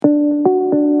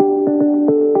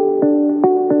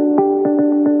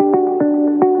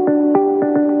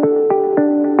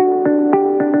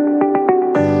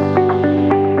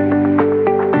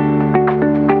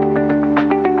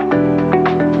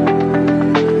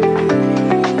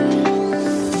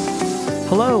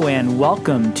and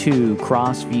welcome to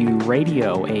Crossview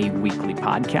Radio, a weekly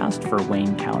podcast for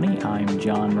Wayne County. I'm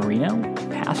John Marino,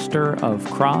 pastor of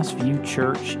Crossview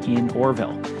Church in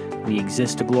Orville. We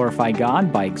exist to glorify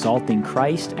God by exalting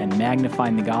Christ and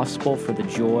magnifying the gospel for the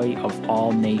joy of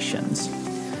all nations.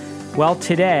 Well,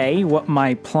 today, what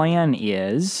my plan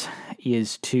is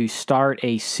to start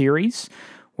a series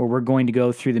where we're going to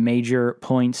go through the major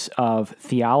points of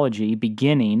theology,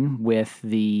 beginning with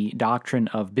the doctrine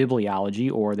of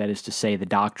bibliology, or that is to say, the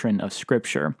doctrine of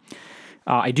Scripture.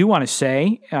 I do want to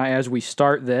say, as we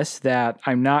start this, that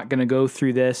I'm not going to go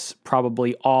through this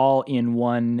probably all in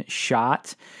one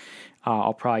shot.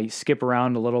 I'll probably skip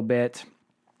around a little bit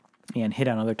and hit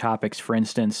on other topics. For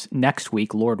instance, next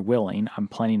week, Lord willing, I'm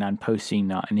planning on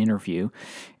posting an interview.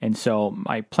 And so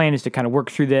my plan is to kind of work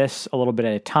through this a little bit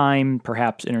at a time,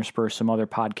 perhaps intersperse some other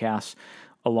podcasts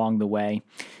along the way.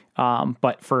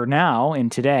 But for now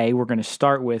and today, we're going to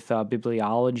start with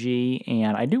bibliology.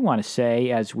 And I do want to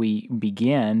say as we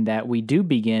begin that we do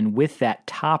begin with that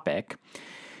topic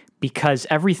because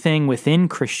everything within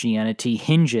Christianity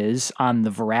hinges on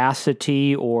the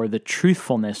veracity or the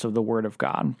truthfulness of the Word of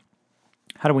God.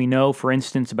 How do we know, for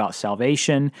instance, about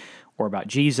salvation, or about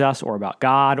Jesus, or about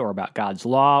God, or about God's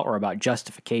law, or about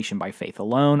justification by faith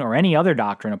alone, or any other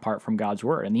doctrine apart from God's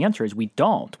Word? And the answer is we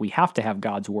don't. We have to have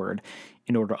God's Word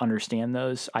in order to understand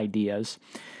those ideas.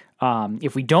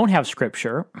 If we don't have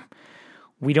Scripture,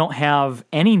 we don't have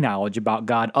any knowledge about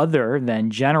God other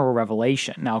than general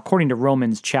revelation. Now, according to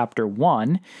Romans chapter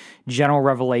 1, general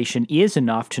revelation is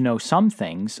enough to know some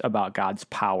things about God's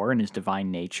power and His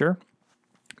divine nature.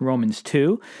 Romans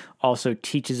 2 also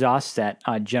teaches us that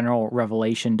general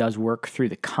revelation does work through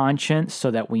the conscience so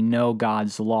that we know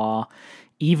God's law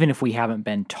even if we haven't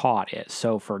been taught it.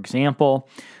 So, for example,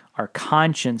 our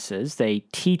consciences, they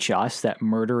teach us that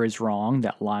murder is wrong,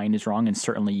 that lying is wrong, and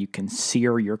certainly you can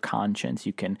sear your conscience.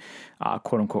 You can,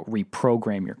 quote-unquote,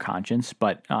 reprogram your conscience.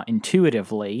 But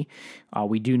intuitively,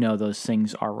 we do know those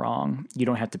things are wrong. You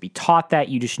don't have to be taught that.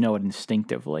 You just know it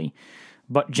instinctively.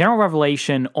 But general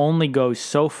revelation only goes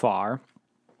so far,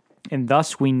 and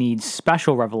thus we need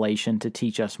special revelation to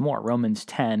teach us more. Romans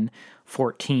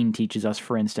 10:14 teaches us,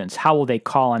 for instance, how will they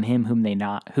call on him whom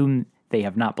they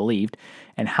have not believed?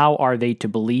 And how are they to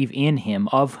believe in him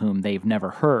of whom they've never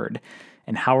heard?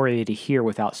 And how are they to hear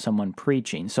without someone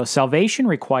preaching? So salvation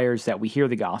requires that we hear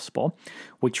the gospel,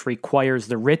 which requires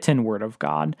the written word of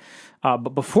God.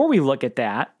 But before we look at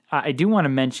that, I do want to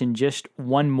mention just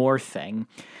one more thing.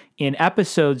 In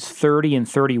episodes 30 and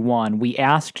 31, we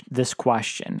asked this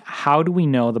question: how do we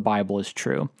know the Bible is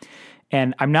true?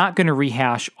 And I'm not going to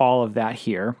rehash all of that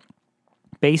here.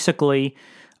 Basically,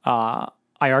 I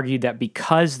argued that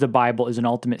because the Bible is an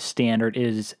ultimate standard, it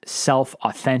is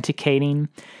self-authenticating.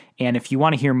 And if you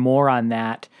want to hear more on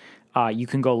that, you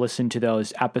can go listen to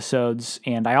those episodes.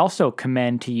 And I also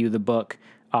commend to you the book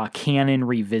Canon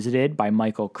Revisited by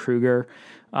Michael Kruger.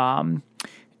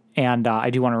 And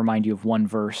I do want to remind you of one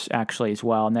verse actually as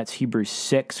well, and that's Hebrews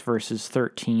 6, verses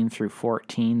 13 through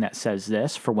 14, that says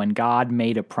this: "For when God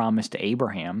made a promise to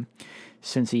Abraham,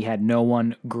 since he had no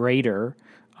one greater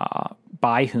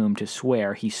by whom to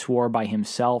swear, he swore by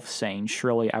himself, saying,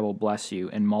 'Surely I will bless you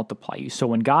and multiply you.'" So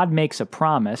when God makes a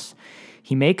promise,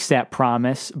 he makes that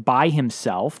promise by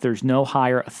himself. There's no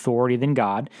higher authority than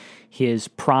God. His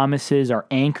promises are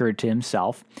anchored to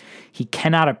himself. He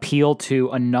cannot appeal to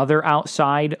another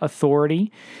outside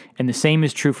authority. And the same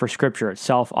is true for Scripture. It's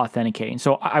self-authenticating.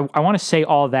 So I want to say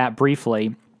all that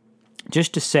briefly,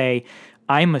 just to say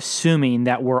I'm assuming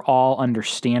that we're all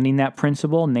understanding that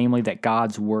principle, namely that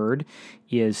God's Word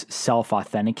is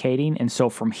self-authenticating. And so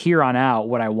from here on out,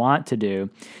 what I want to do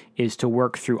is to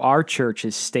work through our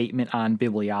church's statement on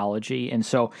bibliology. And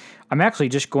so I'm actually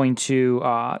just going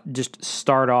to just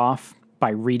start off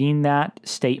by reading that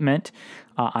statement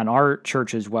on our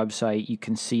church's website. You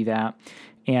can see that.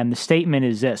 And the statement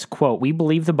is this, quote, "We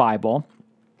believe the Bible,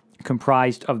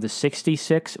 comprised of the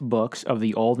 66 books of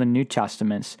the Old and New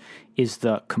Testaments, is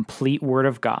the complete Word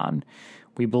of God.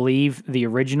 We believe the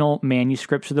original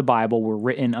manuscripts of the Bible were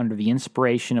written under the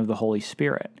inspiration of the Holy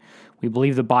Spirit. We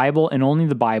believe the Bible, and only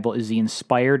the Bible, is the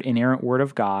inspired, inerrant Word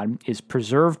of God, is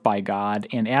preserved by God,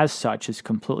 and as such is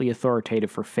completely authoritative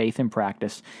for faith and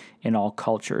practice in all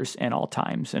cultures and all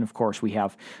times." And of course, we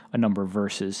have a number of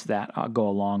verses that go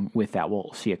along with that.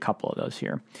 We'll see a couple of those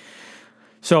here.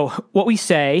 So what we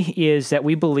say is that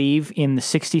we believe in the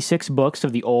 66 books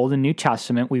of the Old and New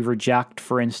Testament. We reject,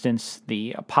 for instance,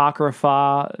 the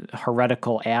Apocrypha,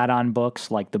 heretical add-on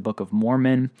books like the Book of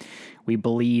Mormon. We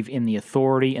believe in the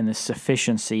authority and the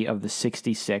sufficiency of the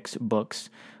 66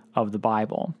 books of the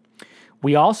Bible.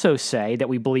 We also say that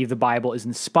we believe the Bible is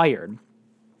inspired.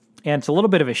 And it's a little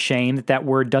bit of a shame that that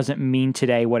word doesn't mean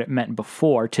today what it meant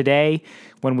before. Today,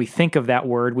 when we think of that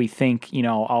word, we think,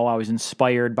 oh, I was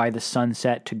inspired by the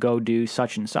sunset to go do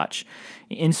such and such.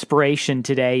 Inspiration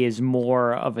today is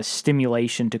more of a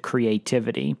stimulation to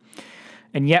creativity.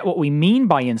 And yet what we mean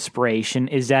by inspiration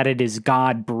is that it is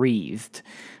God-breathed.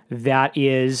 That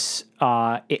is,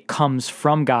 it comes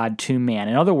from God to man.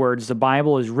 In other words, the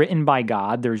Bible is written by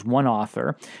God. There's one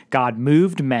author. God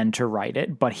moved men to write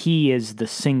it, but he is the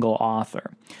single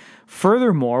author.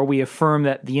 Furthermore, we affirm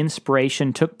that the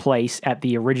inspiration took place at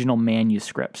the original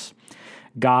manuscripts.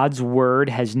 God's word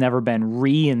has never been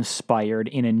re-inspired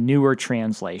in a newer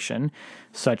translation,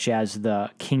 such as the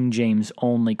King James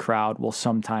only crowd will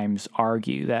sometimes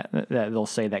argue that they'll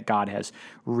say that God has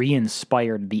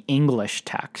re-inspired the English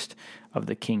text of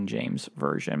the King James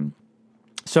Version.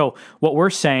 So what we're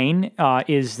saying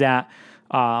is that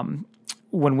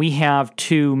when we have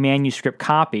two manuscript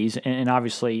copies, and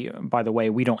obviously, by the way,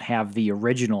 we don't have the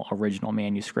original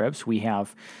manuscripts, we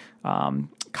have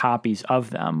copies of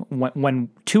them. When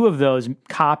two of those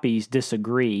copies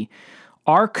disagree,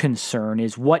 our concern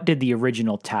is, what did the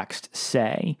original text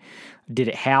say? Did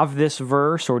it have this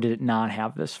verse or did it not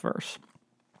have this verse?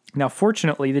 Now,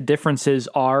 fortunately, the differences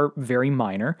are very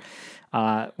minor.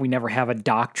 We never have a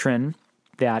doctrine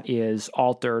that is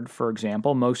altered, for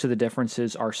example. Most of the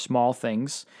differences are small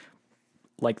things,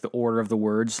 like the order of the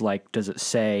words, like does it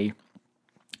say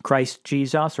Christ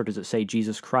Jesus, or does it say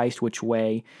Jesus Christ? Which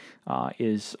way are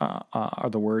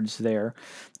the words there?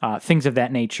 Things of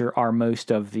that nature are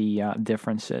most of the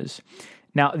differences.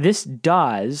 Now, this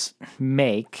does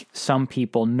make some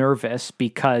people nervous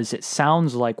because it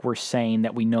sounds like we're saying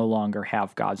that we no longer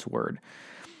have God's word.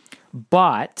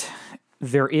 But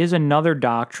there is another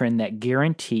doctrine that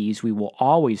guarantees we will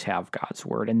always have God's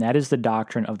word, and that is the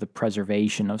doctrine of the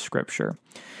preservation of Scripture.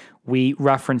 We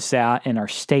reference that in our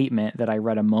statement that I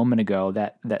read a moment ago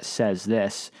that says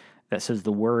this, that says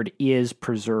the word is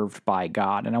preserved by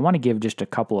God. And I want to give just a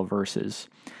couple of verses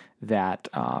that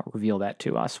reveal that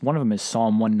to us. One of them is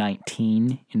Psalm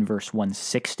 119 in verse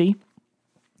 160,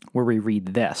 where we read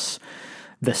this: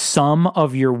 "The sum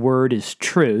of your word is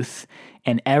truth,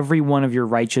 and every one of your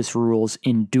righteous rules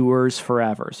endures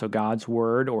forever." So God's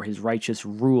word, or his righteous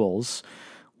rules,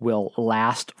 will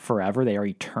last forever. They are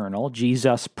eternal.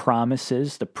 Jesus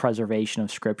promises the preservation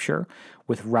of Scripture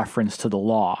with reference to the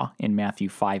law in Matthew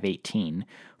 5:18.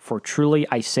 "For truly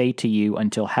I say to you,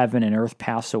 until heaven and earth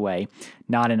pass away,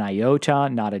 not an iota,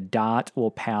 not a dot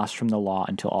will pass from the law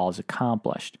until all is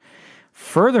accomplished."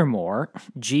 Furthermore,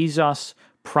 Jesus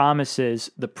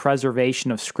promises the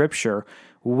preservation of Scripture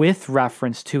with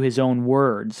reference to his own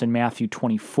words in Matthew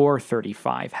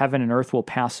 24:35. "Heaven and earth will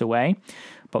pass away,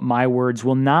 but my words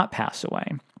will not pass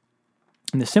away."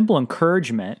 And the simple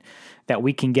encouragement that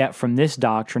we can get from this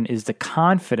doctrine is the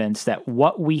confidence that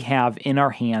what we have in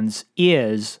our hands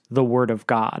is the Word of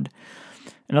God.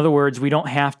 In other words, we don't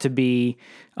have to be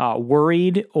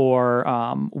worried or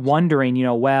wondering,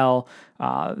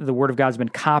 the Word of God's been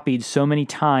copied so many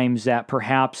times that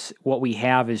perhaps what we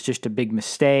have is just a big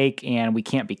mistake and we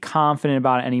can't be confident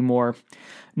about it anymore.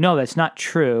 No, that's not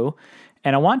true.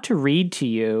 And I want to read to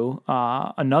you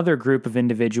another group of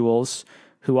individuals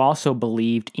who also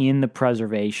believed in the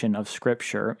preservation of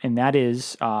Scripture, and that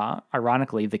is,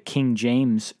 ironically, the King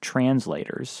James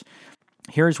translators.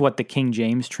 Here's what the King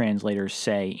James translators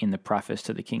say in the preface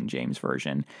to the King James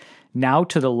Version. "Now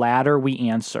to the latter we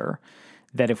answer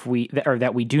that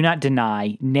we do not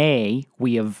deny, nay,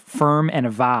 we affirm and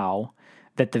avow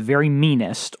that the very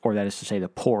meanest, or that is to say the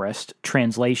poorest,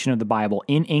 translation of the Bible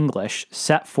in English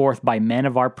set forth by men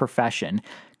of our profession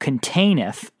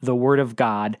containeth the Word of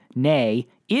God, nay,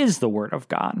 is the Word of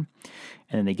God."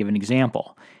 And then they give an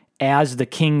example. "As the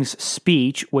king's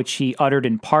speech, which he uttered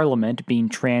in Parliament, being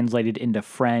translated into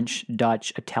French,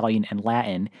 Dutch, Italian, and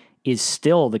Latin, is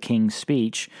still the king's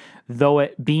speech, though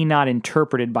it be not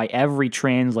interpreted by every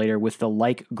translator with the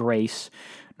like grace,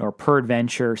 nor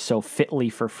peradventure so fitly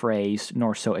for phrase,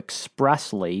 nor so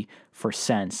expressly for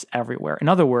sense everywhere." In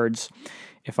other words,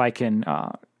 if I can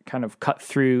kind of cut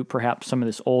through perhaps some of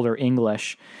this older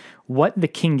English, what the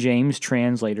King James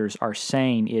translators are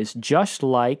saying is, just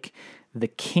like the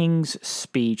king's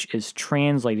speech is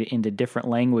translated into different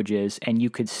languages, and you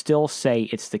could still say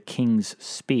it's the king's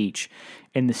speech,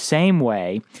 in the same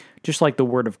way, just like the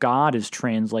Word of God is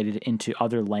translated into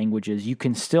other languages, you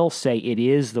can still say it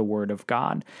is the Word of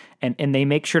God. And they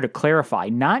make sure to clarify,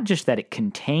 not just that it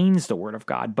contains the Word of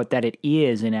God, but that it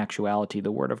is in actuality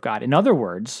the Word of God. In other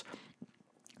words,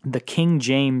 the King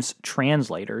James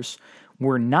translators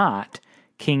were not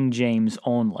King James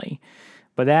only.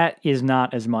 But that is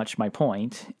not as much my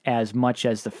point, as much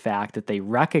as the fact that they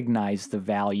recognize the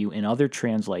value in other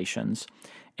translations,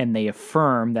 and they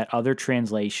affirm that other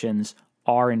translations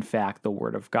are in fact the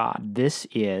Word of God. This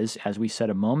is, as we said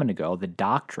a moment ago, the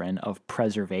doctrine of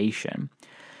preservation.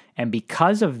 And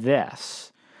because of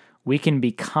this, we can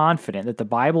be confident that the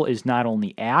Bible is not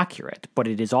only accurate, but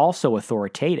it is also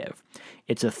authoritative.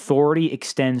 Its authority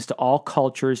extends to all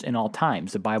cultures and all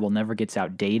times. The Bible never gets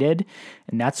outdated,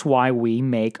 and that's why we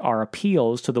make our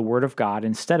appeals to the Word of God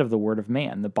instead of the Word of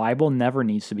man. The Bible never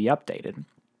needs to be updated.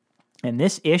 And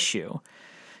this issue,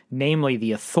 namely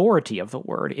the authority of the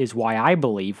Word, is why I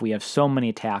believe we have so many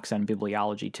attacks on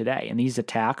bibliology today. And these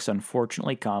attacks,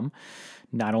 unfortunately, come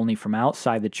not only from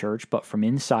outside the church, but from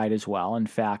inside as well. In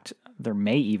fact, there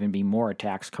may even be more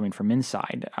attacks coming from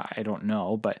inside. I don't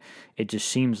know, but it just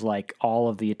seems like all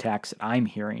of the attacks that I'm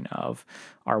hearing of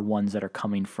are ones that are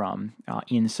coming from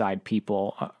inside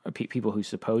people, people who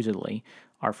supposedly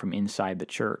are from inside the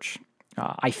church.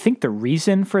 I think the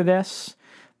reason for this,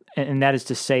 and that is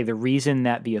to say the reason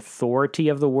that the authority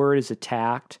of the Word is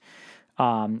attacked,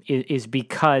 is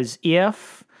because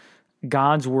if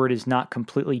God's Word is not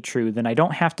completely true, then I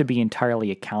don't have to be entirely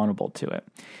accountable to it.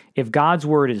 If God's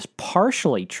Word is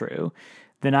partially true,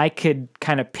 then I could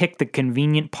kind of pick the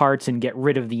convenient parts and get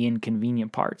rid of the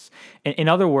inconvenient parts. In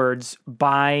other words,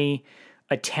 by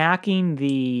attacking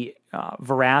the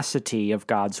veracity of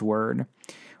God's Word,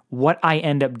 what I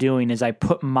end up doing is I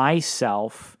put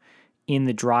myself in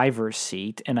the driver's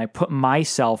seat, and I put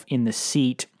myself in the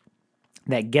seat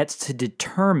that gets to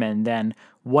determine then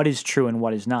what is true and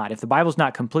what is not. If the Bible's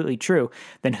not completely true,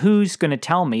 then who's going to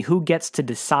tell me? Who gets to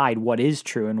decide what is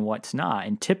true and what's not?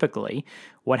 And typically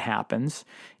what happens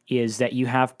is that you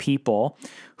have people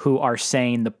who are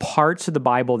saying the parts of the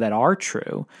Bible that are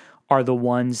true are the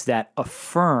ones that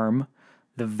affirm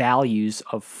the values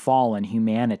of fallen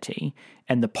humanity,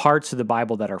 and the parts of the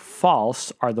Bible that are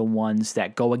false are the ones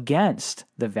that go against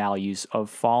the values of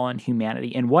fallen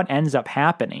humanity. And what ends up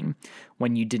happening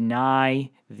when you deny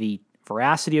the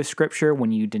veracity of Scripture,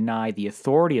 when you deny the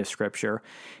authority of Scripture,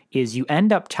 is you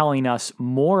end up telling us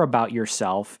more about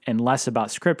yourself and less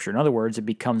about Scripture. In other words, it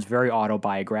becomes very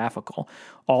autobiographical.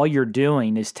 All you're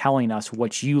doing is telling us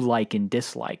what you like and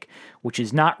dislike, which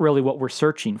is not really what we're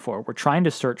searching for. We're trying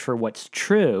to search for what's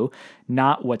true,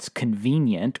 not what's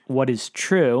convenient, what is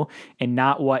true, and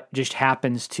not what just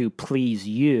happens to please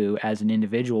you as an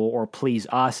individual or please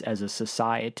us as a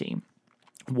society.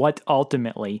 What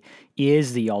ultimately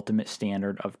is the ultimate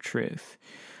standard of truth?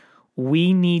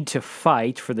 We need to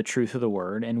fight for the truth of the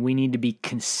Word, and we need to be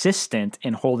consistent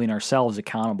in holding ourselves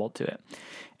accountable to it.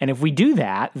 And if we do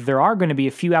that, there are going to be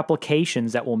a few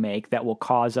applications that we'll make that will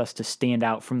cause us to stand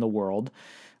out from the world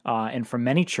and from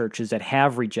many churches that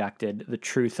have rejected the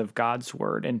truth of God's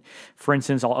Word. And for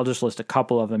instance, I'll just list a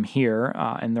couple of them here,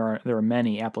 and there are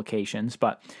many applications,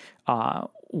 but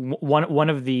one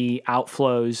of the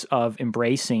outflows of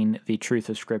embracing the truth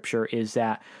of Scripture is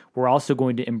that we're also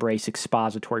going to embrace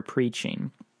expository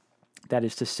preaching. That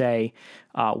is to say,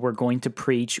 we're going to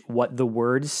preach what the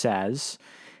Word says,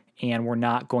 and we're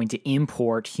not going to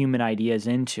import human ideas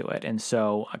into it. And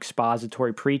so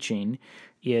expository preaching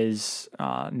is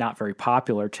not very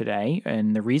popular today,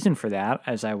 and the reason for that,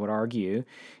 as I would argue,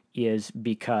 is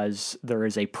because there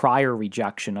is a prior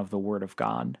rejection of the Word of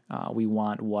God. We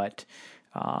want what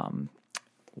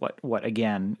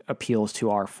again appeals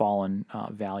to our fallen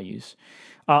values.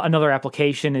 Another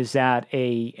application is that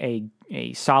a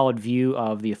solid view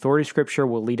of the authority of Scripture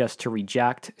will lead us to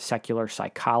reject secular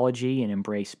psychology and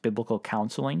embrace biblical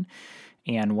counseling.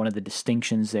 And one of the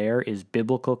distinctions there is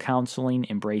biblical counseling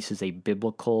embraces a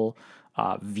biblical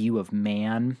view of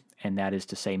man, and that is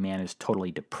to say man is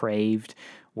totally depraved,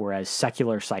 whereas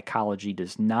secular psychology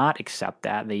does not accept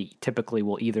that. They typically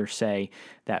will either say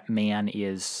that man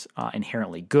is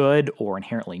inherently good or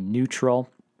inherently neutral.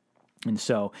 And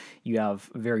so you have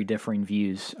very differing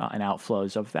views and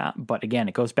outflows of that. But again,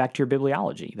 it goes back to your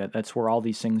bibliology. That's where all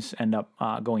these things end up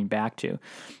going back to.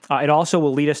 It also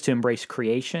will lead us to embrace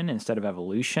creation instead of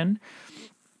evolution.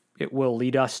 It will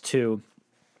lead us to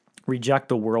reject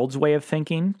the world's way of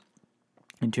thinking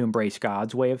and to embrace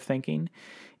God's way of thinking.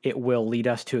 It will lead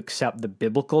us to accept the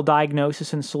biblical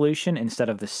diagnosis and solution instead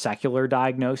of the secular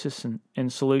diagnosis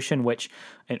and solution, which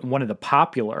one of the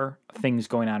popular things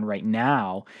going on right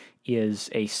now is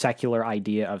a secular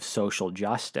idea of social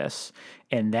justice.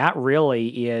 And that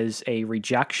really is a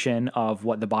rejection of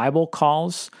what the Bible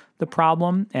calls the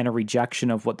problem and a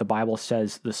rejection of what the Bible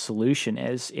says the solution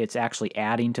is. It's actually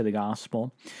adding to the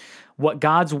gospel. What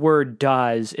God's Word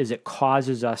does is it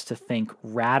causes us to think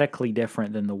radically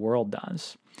different than the world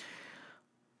does.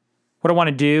 What I want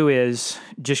to do is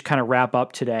just kind of wrap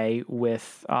up today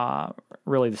with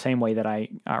really the same way that I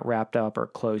wrapped up or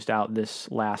closed out this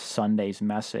last Sunday's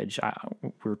message.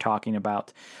 We were talking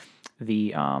about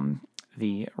the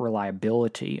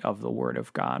reliability of the Word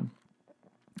of God.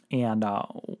 And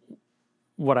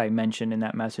what I mentioned in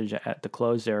that message at the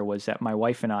close there was that my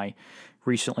wife and I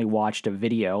recently watched a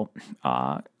video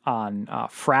on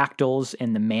fractals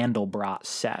in the Mandelbrot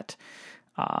set.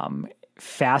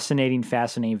 Fascinating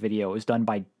video. It was done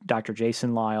by Dr.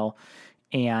 Jason Lisle,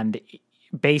 and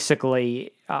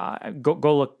basically,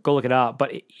 go look it up.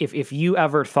 But if you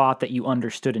ever thought that you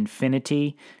understood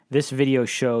infinity, this video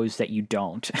shows that you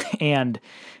don't. and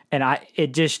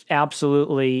it just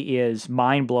absolutely is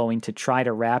mind blowing to try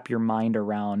to wrap your mind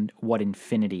around what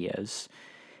infinity is,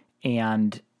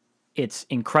 and it's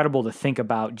incredible to think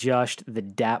about just the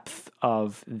depth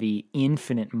of the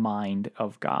infinite mind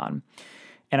of God.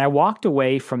 And I walked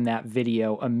away from that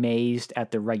video amazed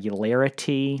at the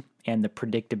regularity and the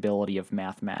predictability of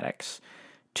mathematics.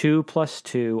 2 +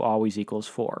 2 always equals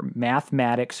 4.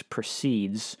 Mathematics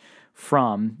proceeds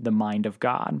from the mind of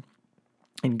God.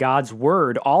 And God's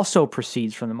Word also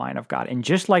proceeds from the mind of God. And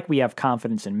just like we have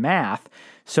confidence in math,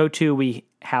 so too we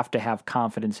have to have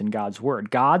confidence in God's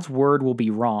Word. God's Word will be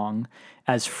wrong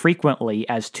as frequently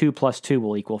as 2 + 2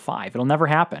 will equal 5. It'll never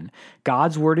happen.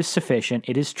 God's Word is sufficient,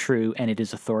 it is true, and it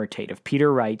is authoritative.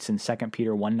 Peter writes in 2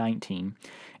 Peter 1:19,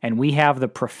 "And we have the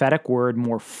prophetic word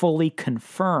more fully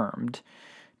confirmed,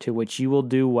 to which you will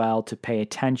do well to pay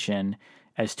attention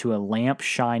as to a lamp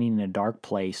shining in a dark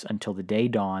place until the day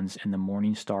dawns and the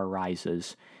morning star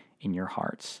rises in your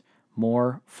hearts."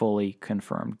 More fully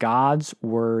confirmed. God's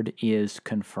Word is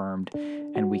confirmed,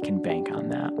 and we can bank on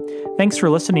that. Thanks for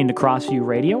listening to Crossview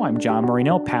Radio. I'm John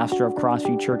Marino, pastor of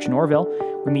Crossview Church in Orrville.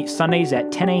 We meet Sundays at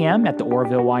 10 a.m. at the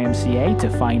Orrville YMCA. To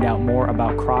find out more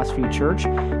about Crossview Church,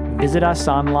 visit us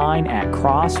online at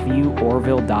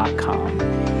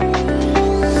crossvieworville.com.